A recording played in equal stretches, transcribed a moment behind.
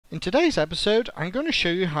In today's episode, I'm going to show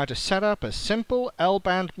you how to set up a simple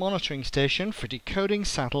L-band monitoring station for decoding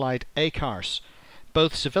satellite ACARS.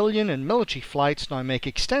 Both civilian and military flights now make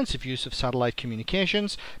extensive use of satellite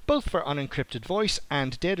communications, both for unencrypted voice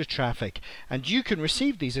and data traffic, and you can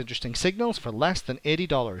receive these interesting signals for less than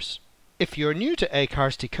 $80. If you're new to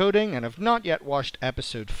ACARS decoding and have not yet watched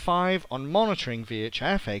episode 5 on monitoring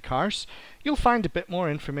VHF ACARS, you'll find a bit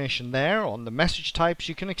more information there on the message types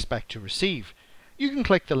you can expect to receive. You can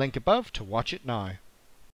click the link above to watch it now.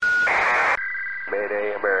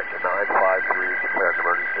 Mayday, American 953, declared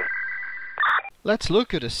emergency. Let's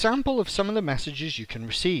look at a sample of some of the messages you can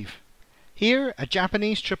receive. Here, a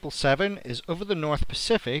Japanese 777 is over the North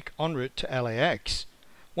Pacific en route to LAX.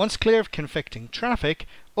 Once clear of conflicting traffic,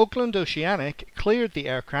 Oakland Oceanic cleared the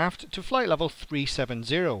aircraft to flight level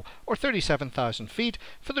 370, or 37,000 feet,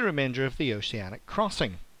 for the remainder of the oceanic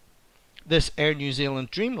crossing. This Air New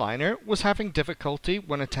Zealand Dreamliner was having difficulty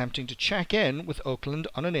when attempting to check in with Oakland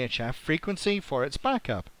on an HF frequency for its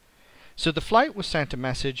backup. So the flight was sent a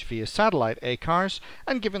message via Satellite ACARS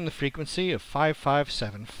and given the frequency of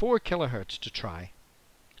 5574 kHz to try.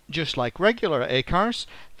 Just like regular ACARS,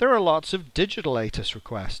 there are lots of digital ATIS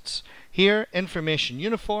requests. Here, information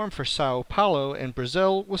uniform for Sao Paulo in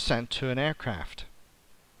Brazil was sent to an aircraft.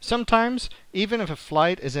 Sometimes, even if a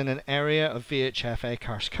flight is in an area of VHF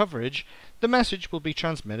ACARS coverage, the message will be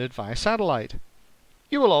transmitted via satellite.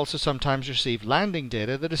 You will also sometimes receive landing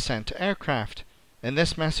data that is sent to aircraft. In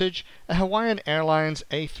this message, a Hawaiian Airlines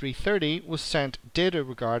A330 was sent data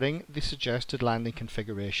regarding the suggested landing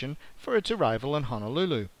configuration for its arrival in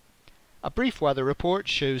Honolulu. A brief weather report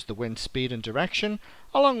shows the wind speed and direction,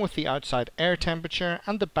 along with the outside air temperature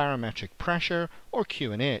and the barometric pressure, or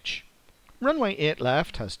QNH. Runway 8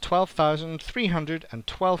 left has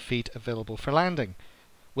 12,312 feet available for landing.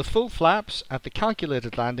 With full flaps at the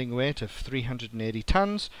calculated landing weight of 380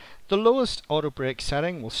 tons, the lowest auto brake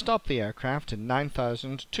setting will stop the aircraft in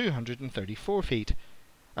 9,234 feet.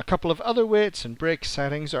 A couple of other weights and brake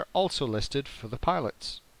settings are also listed for the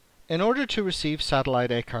pilots. In order to receive satellite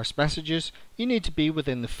ACARS messages, you need to be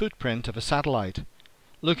within the footprint of a satellite.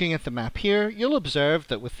 Looking at the map here, you'll observe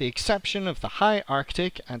that with the exception of the high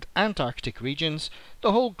Arctic and Antarctic regions,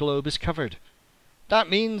 the whole globe is covered. That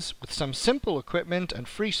means, with some simple equipment and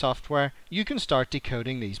free software, you can start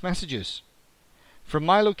decoding these messages. From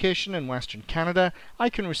my location in Western Canada,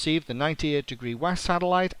 I can receive the 98° West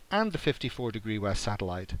satellite and the 54° West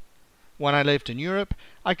satellite. When I lived in Europe,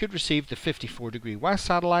 I could receive the 54° West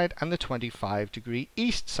satellite and the 25°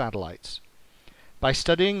 East satellites. By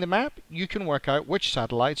studying the map, you can work out which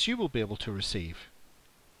satellites you will be able to receive.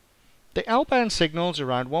 The L-band signals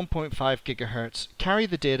around 1.5 GHz carry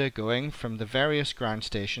the data going from the various ground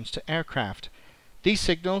stations to aircraft. These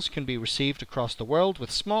signals can be received across the world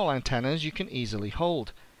with small antennas you can easily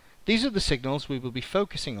hold. These are the signals we will be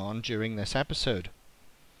focusing on during this episode.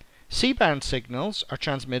 C-band signals are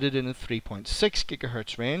transmitted in the 3.6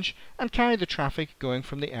 GHz range and carry the traffic going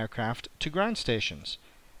from the aircraft to ground stations.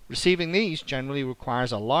 Receiving these generally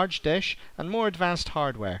requires a large dish and more advanced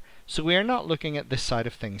hardware, so we are not looking at this side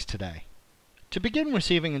of things today. To begin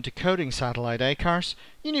receiving and decoding satellite ACARS,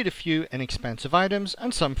 you need a few inexpensive items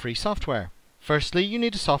and some free software. Firstly, you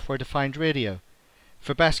need a software-defined radio.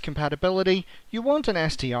 For best compatibility, you want an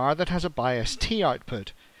SDR that has a bias T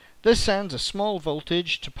output. This sends a small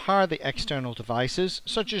voltage to power the external devices,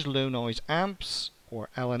 such as low noise amps, or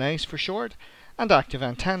LNAs for short, and active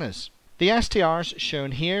antennas. The SDRs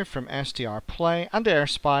shown here from SDR Play and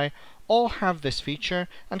AirSpy all have this feature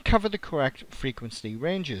and cover the correct frequency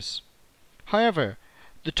ranges. However,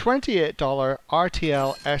 the $28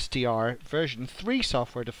 RTL-SDR version 3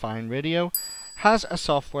 software-defined radio has a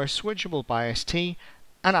software switchable bias T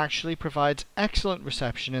and actually provides excellent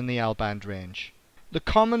reception in the L-band range. The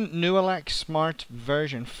common Nuelec Smart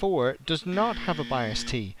version 4 does not have a bias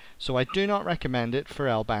T, so I do not recommend it for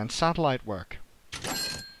L-band satellite work.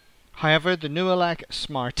 However, the Nuelec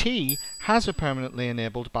Smart T has a permanently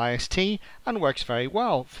enabled bias T and works very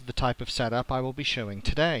well for the type of setup I will be showing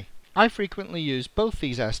today. I frequently use both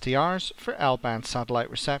these SDRs for L-band satellite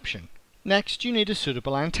reception. Next, you need a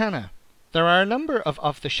suitable antenna. There are a number of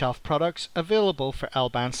off-the-shelf products available for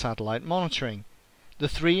L-band satellite monitoring. The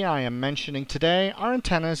three I am mentioning today are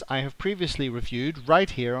antennas I have previously reviewed right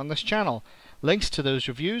here on this channel. Links to those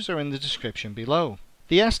reviews are in the description below.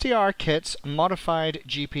 The SDR Kit's modified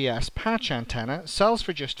GPS patch antenna sells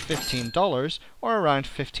for just $15 or around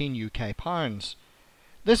 15 UK pounds.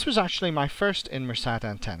 This was actually my first Inmarsat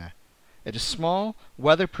antenna. It is small,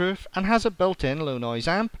 weatherproof and has a built-in low noise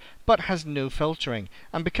amp, but has no filtering,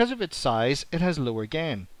 and because of its size it has lower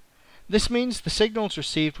gain. This means the signals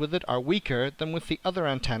received with it are weaker than with the other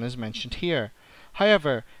antennas mentioned here.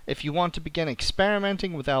 However, if you want to begin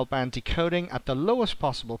experimenting with L-band decoding at the lowest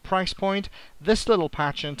possible price point, this little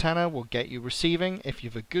patch antenna will get you receiving if you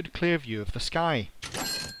have a good clear view of the sky.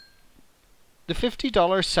 The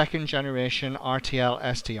 $50 second generation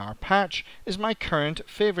RTL-SDR patch is my current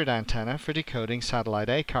favorite antenna for decoding satellite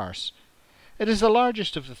ACARS. It is the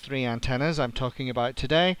largest of the three antennas I'm talking about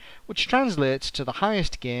today, which translates to the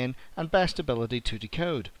highest gain and best ability to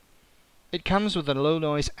decode. It comes with a low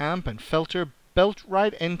noise amp and filter built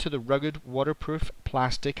right into the rugged waterproof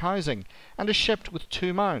plastic housing and is shipped with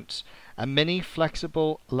two mounts, a mini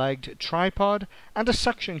flexible legged tripod and a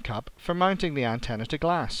suction cup for mounting the antenna to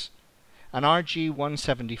glass. An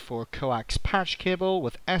RG174 coax patch cable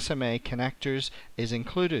with SMA connectors is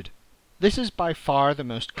included. This is by far the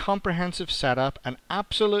most comprehensive setup and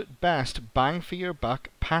absolute best bang for your buck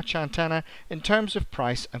patch antenna in terms of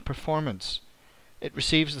price and performance. It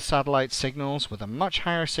receives the satellite signals with a much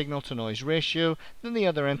higher signal to noise ratio than the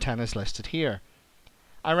other antennas listed here.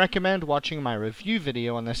 I recommend watching my review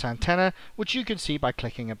video on this antenna, which you can see by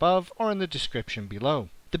clicking above or in the description below.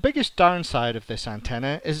 The biggest downside of this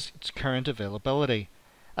antenna is its current availability.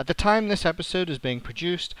 At the time this episode is being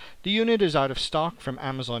produced, the unit is out of stock from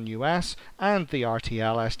Amazon US and the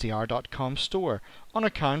RTL-SDR.com store on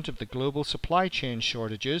account of the global supply chain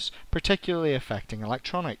shortages, particularly affecting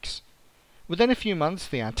electronics. Within a few months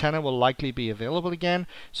the antenna will likely be available again,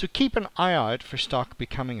 so keep an eye out for stock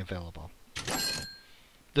becoming available.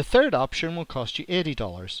 The third option will cost you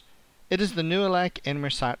 $80. It is the Nuelec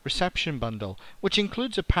Inmarsat reception bundle, which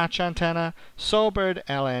includes a patch antenna, Sawbird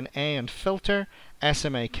LNA and filter,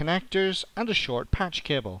 SMA connectors, and a short patch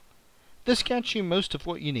cable. This gets you most of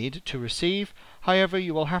what you need to receive, however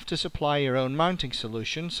you will have to supply your own mounting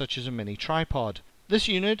solution such as a mini tripod. This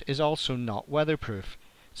unit is also not weatherproof,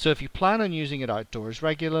 so if you plan on using it outdoors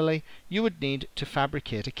regularly, you would need to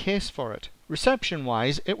fabricate a case for it.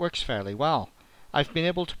 Reception-wise, it works fairly well. I've been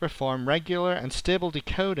able to perform regular and stable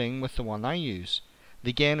decoding with the one I use.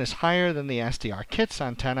 The gain is higher than the SDR Kits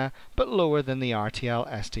antenna, but lower than the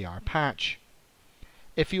RTL-SDR patch.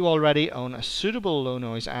 If you already own a suitable low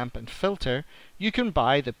noise amp and filter, you can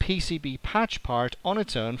buy the PCB patch part on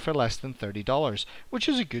its own for less than $30, which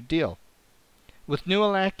is a good deal. With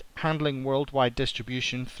Nuelec handling worldwide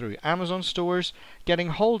distribution through Amazon stores, getting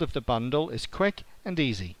hold of the bundle is quick and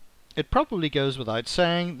easy. It probably goes without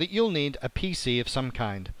saying that you'll need a PC of some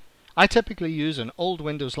kind. I typically use an old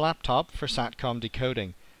Windows laptop for SATCOM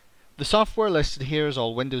decoding. The software listed here is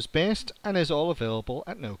all Windows based and is all available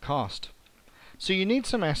at no cost. So you need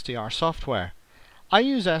some SDR software. I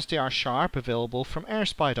use SDR Sharp available from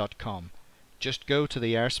airspy.com. Just go to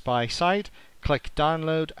the AirSpy site, click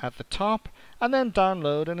download at the top, and then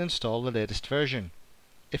download and install the latest version.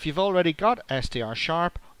 If you've already got SDR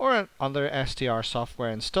Sharp or other SDR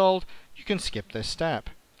software installed, you can skip this step.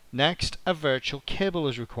 Next, a virtual cable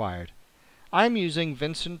is required. I'm using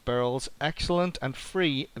Vincent Burrell's excellent and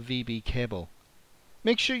free VB cable.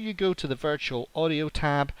 Make sure you go to the Virtual Audio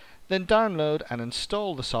tab, then download and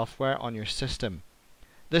install the software on your system.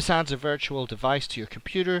 This adds a virtual device to your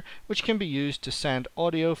computer which can be used to send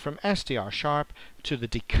audio from SDR Sharp to the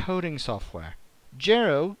decoding software.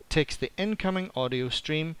 JAERO takes the incoming audio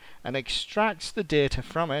stream and extracts the data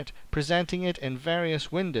from it, presenting it in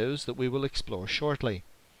various windows that we will explore shortly.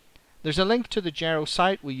 There's a link to the JAERO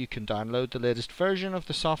site where you can download the latest version of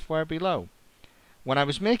the software below. When I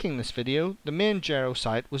was making this video, the main JAERO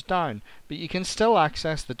site was down, but you can still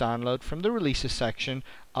access the download from the releases section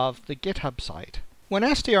of the GitHub site. When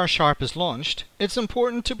SDR Sharp is launched, it's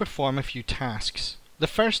important to perform a few tasks. The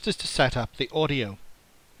first is to set up the audio.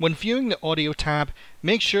 When viewing the audio tab,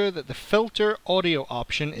 make sure that the filter audio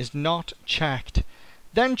option is not checked.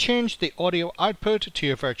 Then change the audio output to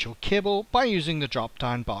your virtual cable by using the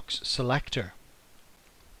drop-down box selector.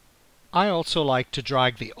 I also like to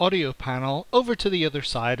drag the audio panel over to the other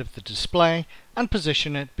side of the display and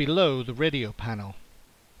position it below the radio panel.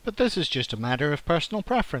 But this is just a matter of personal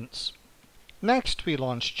preference. Next, we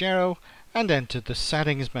launch JAERO and enter the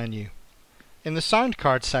settings menu. In the sound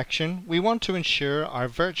card section, we want to ensure our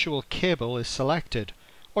virtual cable is selected,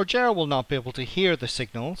 or JAERO will not be able to hear the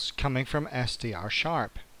signals coming from SDR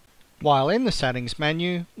Sharp. While in the settings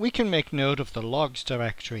menu, we can make note of the logs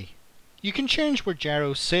directory. You can change where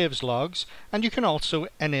JAERO saves logs, and you can also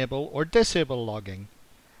enable or disable logging.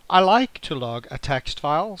 I like to log a text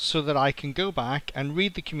file so that I can go back and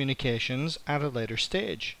read the communications at a later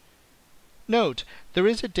stage. Note, there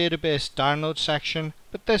is a database download section,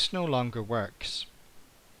 but this no longer works.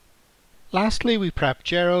 Lastly, we prep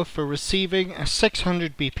JAERO for receiving a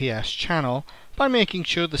 600 bps channel by making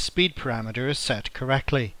sure the speed parameter is set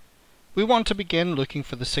correctly. We want to begin looking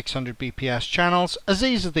for the 600 bps channels, as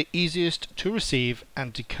these are the easiest to receive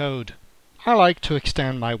and decode. I like to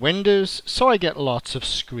extend my windows so I get lots of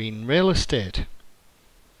screen real estate.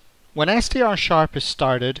 When SDR Sharp is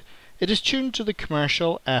started, it is tuned to the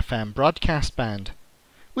commercial FM broadcast band.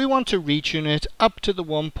 We want to retune it up to the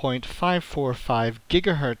 1.545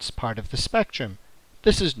 GHz part of the spectrum.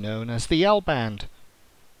 This is known as the L band.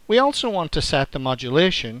 We also want to set the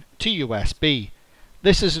modulation to USB.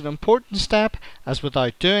 This is an important step, as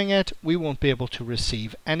without doing it we won't be able to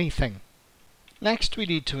receive anything. Next, we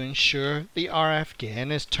need to ensure the RF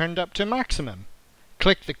gain is turned up to maximum.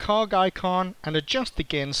 Click the cog icon and adjust the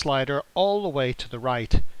gain slider all the way to the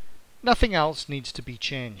right. Nothing else needs to be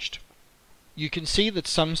changed. You can see that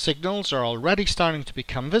some signals are already starting to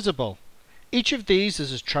become visible. Each of these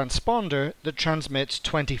is a transponder that transmits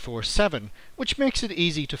 24/7, which makes it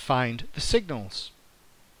easy to find the signals.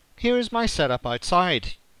 Here is my setup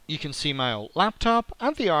outside. You can see my old laptop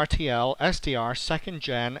and the RTL-SDR 2nd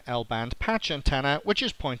Gen L-band patch antenna, which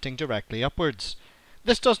is pointing directly upwards.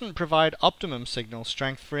 This doesn't provide optimum signal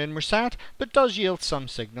strength for Inmarsat, but does yield some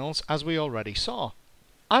signals, as we already saw.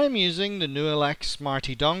 I am using the Nuelec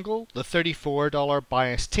Smarty dongle, the $34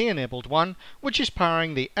 Bias T enabled one, which is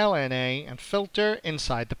powering the LNA and filter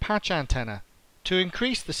inside the patch antenna. To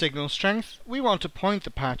increase the signal strength, we want to point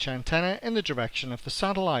the patch antenna in the direction of the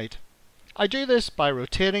satellite. I do this by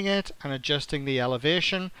rotating it and adjusting the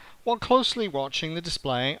elevation while closely watching the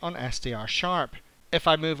display on SDR Sharp. If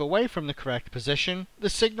I move away from the correct position, the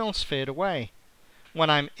signals fade away. When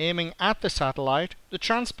I'm aiming at the satellite, the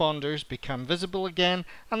transponders become visible again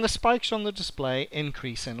and the spikes on the display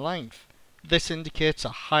increase in length. This indicates a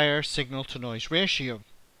higher signal-to-noise ratio.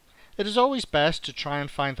 It is always best to try and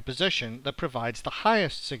find the position that provides the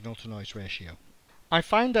highest signal-to-noise ratio. I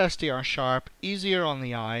find SDR Sharp easier on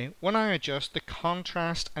the eye when I adjust the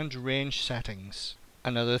contrast and range settings.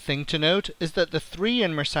 Another thing to note is that the 3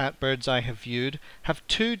 Inmarsat birds I have viewed have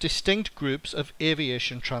 2 distinct groups of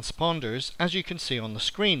aviation transponders, as you can see on the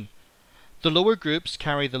screen. The lower groups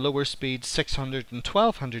carry the lower speed 600 and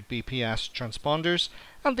 1200 bps transponders,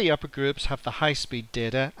 and the upper groups have the high speed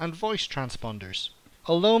data and voice transponders.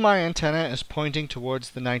 Although my antenna is pointing towards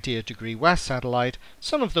the 98° west satellite,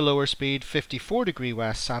 some of the lower speed 54°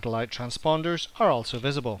 west satellite transponders are also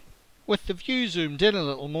visible. With the view zoomed in a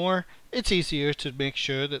little more, it's easier to make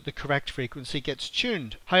sure that the correct frequency gets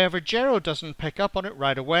tuned. However, JAERO doesn't pick up on it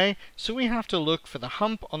right away, so we have to look for the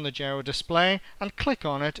hump on the JAERO display and click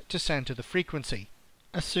on it to send to the frequency.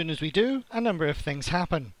 As soon as we do, a number of things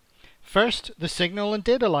happen. First, the signal and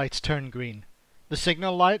data lights turn green. The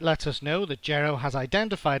signal light lets us know that JAERO has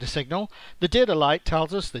identified a signal. The data light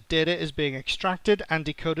tells us that data is being extracted and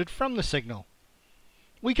decoded from the signal.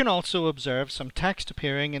 We can also observe some text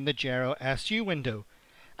appearing in the JAERO SU window.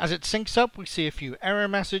 As it syncs up, we see a few error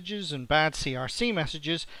messages and bad CRC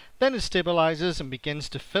messages, then it stabilizes and begins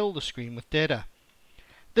to fill the screen with data.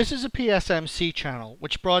 This is a PSMC channel,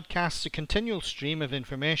 which broadcasts a continual stream of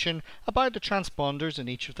information about the transponders in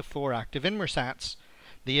each of the 4 active Inmarsats.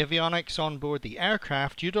 The avionics on board the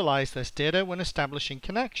aircraft utilize this data when establishing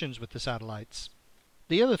connections with the satellites.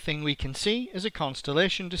 The other thing we can see is a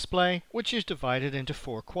constellation display, which is divided into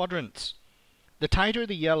 4 quadrants. The tighter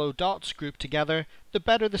the yellow dots group together, the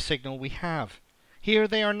better the signal we have. Here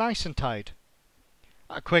they are nice and tight.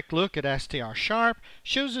 A quick look at SDR Sharp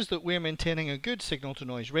shows us that we're maintaining a good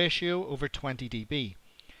signal-to-noise ratio over 20 dB.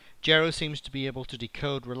 JAERO seems to be able to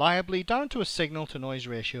decode reliably down to a signal-to-noise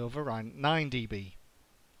ratio of around 9 dB.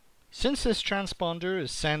 Since this transponder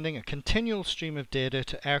is sending a continual stream of data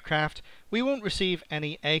to aircraft, we won't receive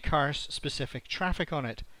any ACARS-specific traffic on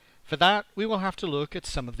it. For that, we will have to look at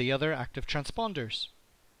some of the other active transponders.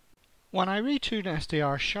 When I retune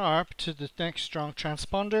SDR Sharp to the next strong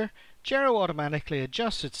transponder, JAERO automatically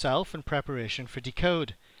adjusts itself in preparation for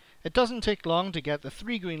decode. It doesn't take long to get the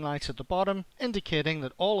 3 green lights at the bottom, indicating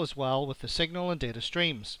that all is well with the signal and data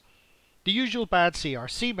streams. The usual bad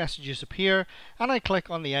CRC messages appear, and I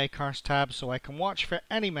click on the ACARS tab so I can watch for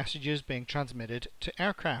any messages being transmitted to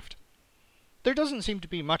aircraft. There doesn't seem to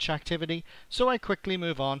be much activity, so I quickly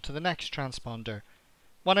move on to the next transponder.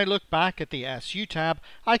 When I look back at the SU tab,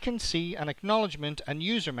 I can see an acknowledgement and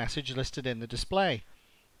user message listed in the display.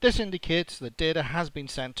 This indicates that data has been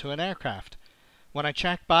sent to an aircraft. When I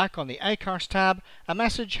check back on the ACARS tab, a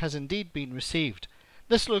message has indeed been received.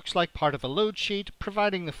 This looks like part of a load sheet,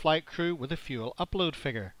 providing the flight crew with a fuel upload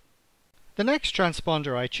figure. The next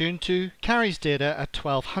transponder I tune to carries data at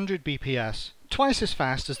 1200 bps, twice as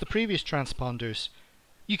fast as the previous transponders.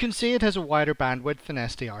 You can see it has a wider bandwidth than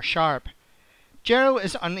SDR Sharp. JAERO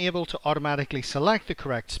is unable to automatically select the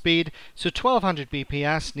correct speed, so 1200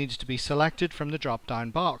 bps needs to be selected from the drop-down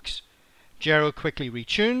box. JAERO quickly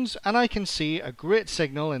retunes and I can see a great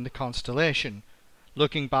signal in the constellation.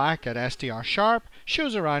 Looking back at SDR sharp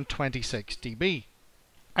shows around 26 dB.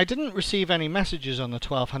 I didn't receive any messages on the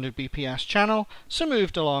 1200 bps channel, so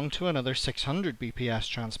moved along to another 600 bps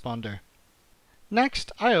transponder.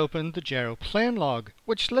 Next, I opened the JAERO plane log,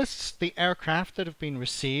 which lists the aircraft that have been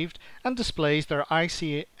received and displays their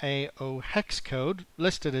ICAO hex code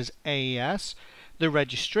listed as AES, the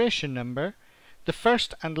registration number, the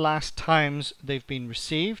first and last times they've been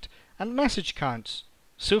received, and message counts.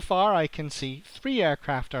 So far I can see 3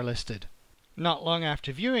 aircraft are listed. Not long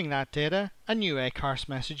after viewing that data, a new ACARS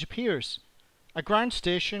message appears. A ground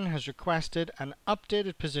station has requested an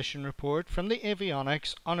updated position report from the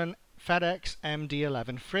avionics on an FedEx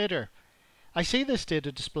MD-11 freighter. I see this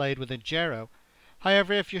data displayed within JAERO.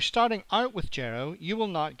 However, if you're starting out with JAERO, you will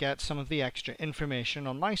not get some of the extra information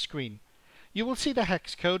on my screen. You will see the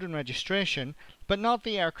hex code and registration, but not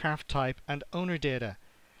the aircraft type and owner data.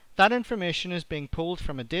 That information is being pulled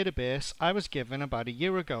from a database I was given about a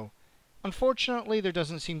year ago. Unfortunately, there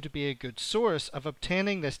doesn't seem to be a good source of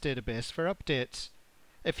obtaining this database for updates.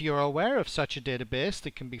 If you're aware of such a database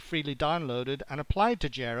that can be freely downloaded and applied to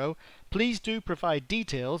JAERO, please do provide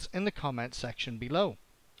details in the comment section below.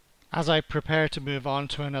 As I prepare to move on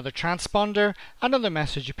to another transponder, another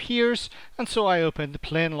message appears, and so I open the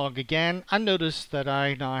plane log again and notice that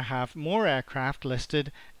I now have more aircraft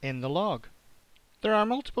listed in the log. There are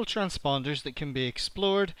multiple transponders that can be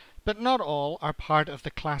explored, but not all are part of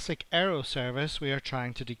the classic JAERO service we are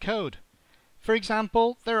trying to decode. For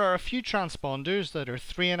example, there are a few transponders that are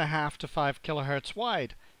 3.5 to 5 kHz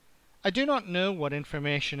wide. I do not know what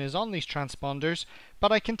information is on these transponders,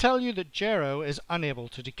 but I can tell you that JAERO is unable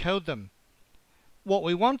to decode them. What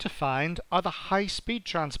we want to find are the high-speed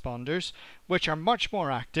transponders, which are much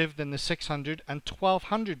more active than the 600 and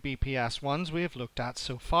 1200 bps ones we have looked at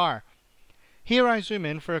so far. Here I zoom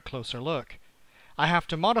in for a closer look. I have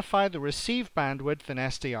to modify the receive bandwidth in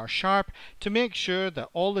SDR sharp to make sure that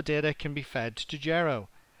all the data can be fed to JAERO.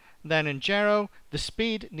 Then in JAERO, the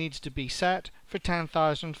speed needs to be set for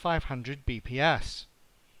 10,500 bps.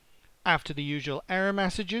 After the usual error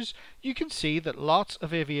messages, you can see that lots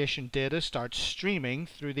of aviation data starts streaming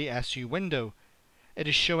through the SU window. It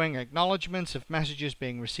is showing acknowledgements of messages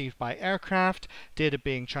being received by aircraft, data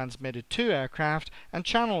being transmitted to aircraft, and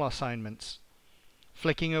channel assignments.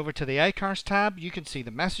 Flicking over to the ACARS tab, you can see the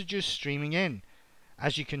messages streaming in.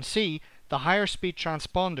 As you can see, the higher speed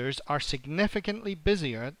transponders are significantly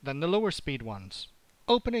busier than the lower speed ones.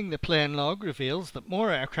 Opening the plane log reveals that more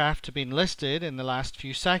aircraft have been listed in the last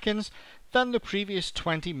few seconds than the previous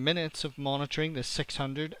 20 minutes of monitoring the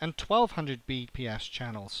 600 and 1200 bps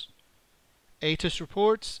channels. ATIS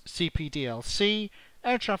reports, CPDLC,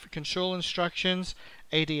 Air Traffic Control instructions,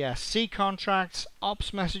 ADS-C contracts,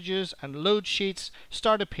 ops messages and load sheets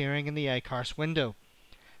start appearing in the ACARS window.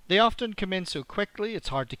 They often come in so quickly it's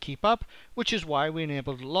hard to keep up, which is why we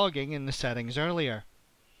enabled logging in the settings earlier.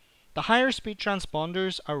 The higher speed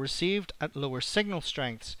transponders are received at lower signal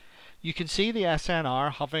strengths. You can see the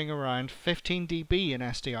SNR hovering around 15 dB in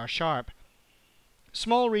SDR sharp.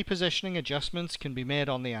 Small repositioning adjustments can be made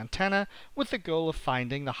on the antenna with the goal of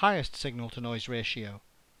finding the highest signal-to-noise ratio.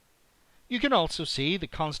 You can also see the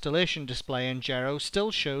constellation display in JAERO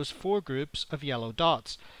still shows 4 groups of yellow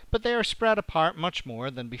dots, but they are spread apart much more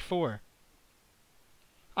than before.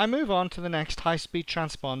 I move on to the next high-speed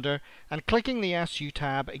transponder, and clicking the SU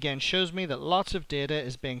tab again shows me that lots of data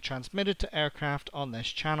is being transmitted to aircraft on this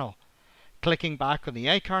channel. Clicking back on the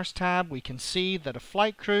ACARS tab, we can see that a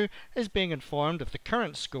flight crew is being informed of the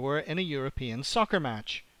current score in a European soccer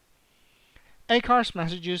match. ACARS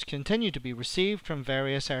messages continue to be received from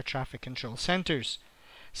various air traffic control centers.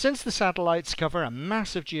 Since the satellites cover a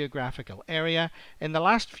massive geographical area, in the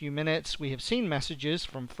last few minutes we have seen messages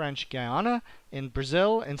from French Guiana, in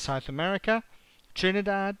Brazil in South America,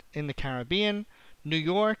 Trinidad in the Caribbean, New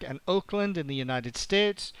York and Oakland in the United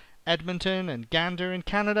States, Edmonton and Gander in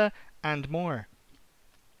Canada, and more.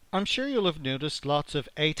 I'm sure you'll have noticed lots of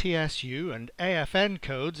ATSU and AFN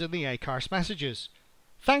codes in the ACARS messages.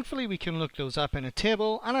 Thankfully we can look those up in a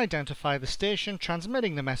table and identify the station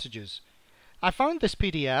transmitting the messages. I found this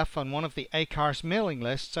PDF on one of the ACARS mailing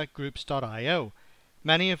lists at groups.io.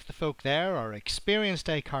 Many of the folk there are experienced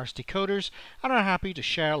ACARS decoders and are happy to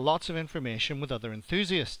share lots of information with other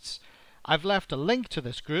enthusiasts. I've left a link to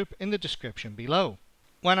this group in the description below.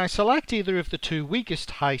 When I select either of the 2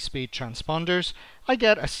 weakest high-speed transponders, I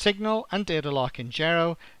get a signal and data lock in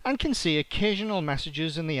JAERO and can see occasional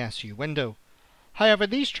messages in the SU window. However,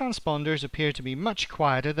 these transponders appear to be much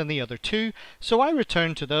quieter than the other two, so I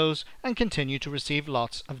return to those and continue to receive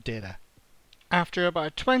lots of data. After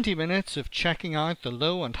about 20 minutes of checking out the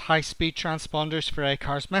low and high speed transponders for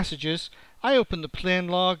ACARS messages, I open the plane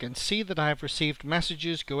log and see that I have received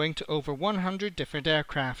messages going to over 100 different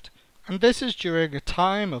aircraft, and this is during a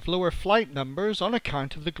time of lower flight numbers on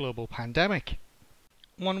account of the global pandemic.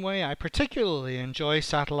 One way I particularly enjoy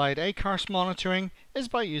satellite ACARS monitoring is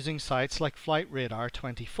by using sites like Flight Radar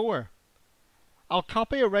 24. I'll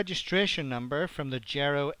copy a registration number from the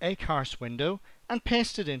JAERO ACARS window and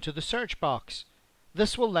paste it into the search box.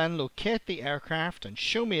 This will then locate the aircraft and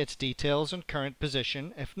show me its details and current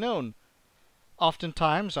position if known.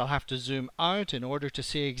 Oftentimes I'll have to zoom out in order to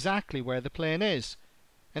see exactly where the plane is.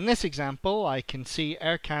 In this example I can see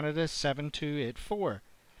Air Canada 7284.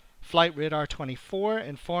 Flight Radar 24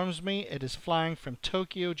 informs me it is flying from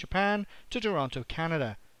Tokyo, Japan to Toronto,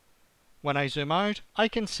 Canada. When I zoom out, I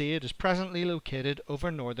can see it is presently located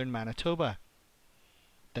over northern Manitoba.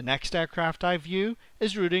 The next aircraft I view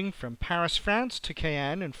is routing from Paris, France to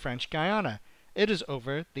Cayenne in French Guiana. It is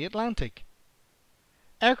over the Atlantic.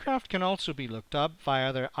 Aircraft can also be looked up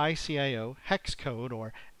via their ICAO hex code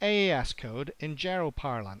or AAS code in JAERO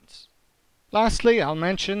parlance. Lastly, I'll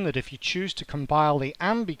mention that if you choose to compile the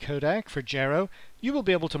AMBI codec for JAERO, you will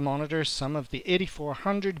be able to monitor some of the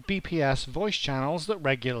 8400 BPS voice channels that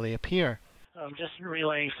regularly appear. Just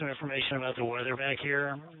relaying some information about the weather back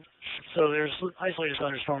here. So there's isolated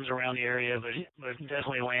thunderstorms around the area, but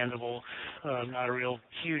definitely landable. Not a real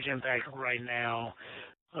huge impact right now.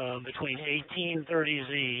 Between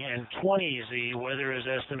 1830Z and 20Z, weather is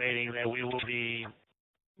estimating that we will be,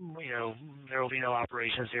 there will be no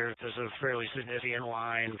operations here. There's a fairly significant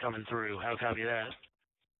line coming through. How copy that?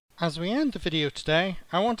 As we end the video today,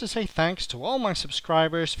 I want to say thanks to all my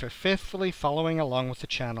subscribers for faithfully following along with the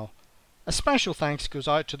channel. A special thanks goes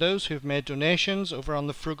out to those who have made donations over on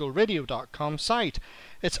the frugalradio.com site.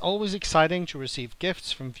 It's always exciting to receive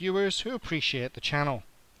gifts from viewers who appreciate the channel.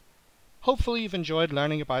 Hopefully you've enjoyed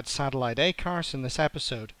learning about satellite ACARS in this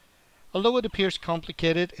episode. Although it appears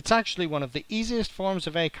complicated, it's actually one of the easiest forms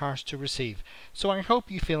of ACARS to receive, so I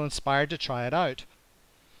hope you feel inspired to try it out.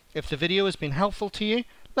 If the video has been helpful to you,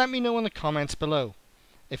 let me know in the comments below.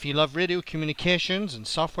 If you love radio communications and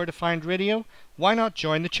software-defined radio, why not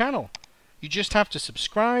join the channel? You just have to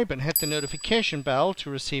subscribe and hit the notification bell to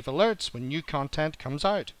receive alerts when new content comes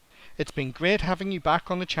out. It's been great having you back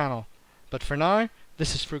on the channel. But for now,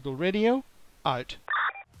 this is Frugal Radio, out.